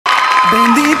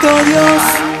Bendito Dios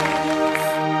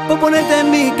por ponerte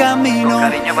en mi camino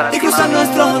y cruzar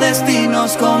nuestros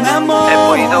destinos con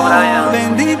amor.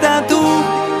 Bendita tú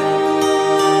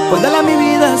por darle a mi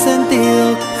vida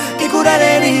sentido y curar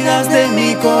heridas de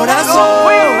mi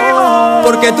corazón.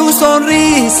 Porque tu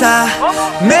sonrisa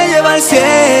me lleva al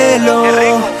cielo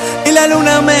y la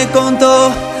luna me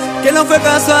contó que no fue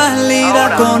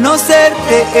casualidad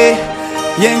conocerte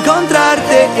y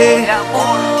encontrarte.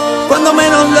 Cuando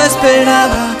menos lo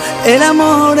esperaba, el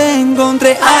amor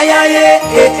encontré. Ay, ay,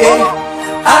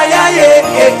 ay,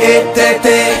 ay,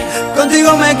 Tete,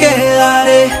 contigo me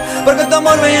quedaré, porque tu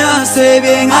amor me hace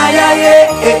bien. Ay, ay,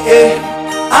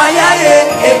 ay,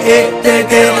 ay,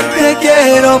 Tete, te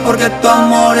quiero porque tu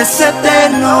amor es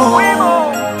eterno.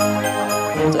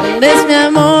 Tú eres mi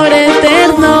amor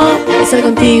eterno, estar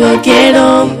contigo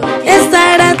quiero,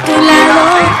 estar a tu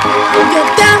lado. Yo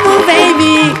te amo,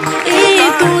 baby,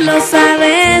 y tú lo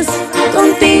sabes.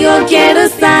 Contigo quiero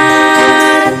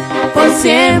estar por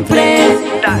siempre.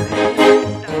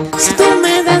 Si tú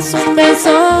me das un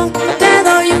beso, te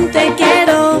doy un te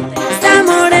quiero. Este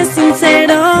amor es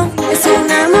sincero, es un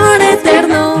amor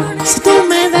eterno. Si tú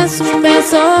me das un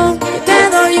beso, te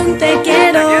doy un te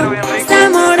quiero. Este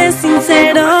amor es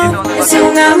sincero, es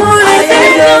un amor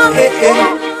eterno.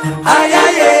 Ay,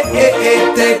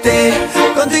 ay, Tete,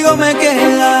 contigo me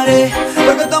quedaré,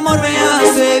 porque tu amor me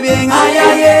hace bien. Ay,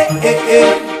 ay,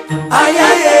 ay,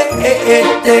 ay,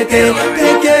 Tete,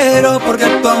 te quiero porque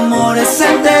tu amor es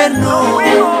eterno.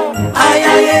 Ay,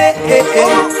 ay,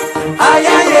 ay,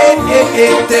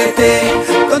 ay, Tete,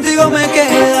 contigo me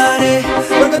quedaré,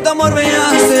 porque tu amor me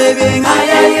hace bien. Ay,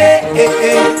 ay, ay,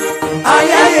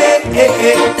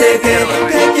 Tete,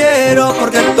 te quiero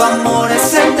porque tu amor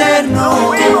es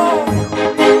eterno.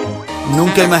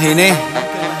 Nunca imaginé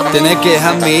tener que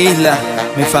dejar mi isla,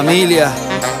 mi familia,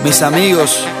 mis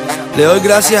amigos. Le doy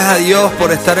gracias a Dios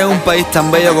por estar en un país tan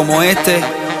bello como este,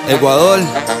 Ecuador.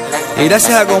 Y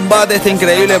gracias a Combate, este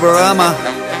increíble programa,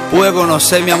 pude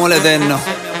conocer mi amor eterno.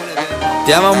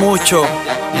 Te amo mucho,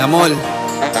 mi amor.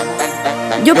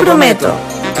 Yo prometo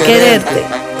quererte,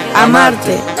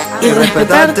 amarte y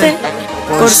respetarte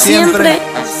por siempre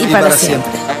y para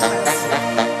siempre.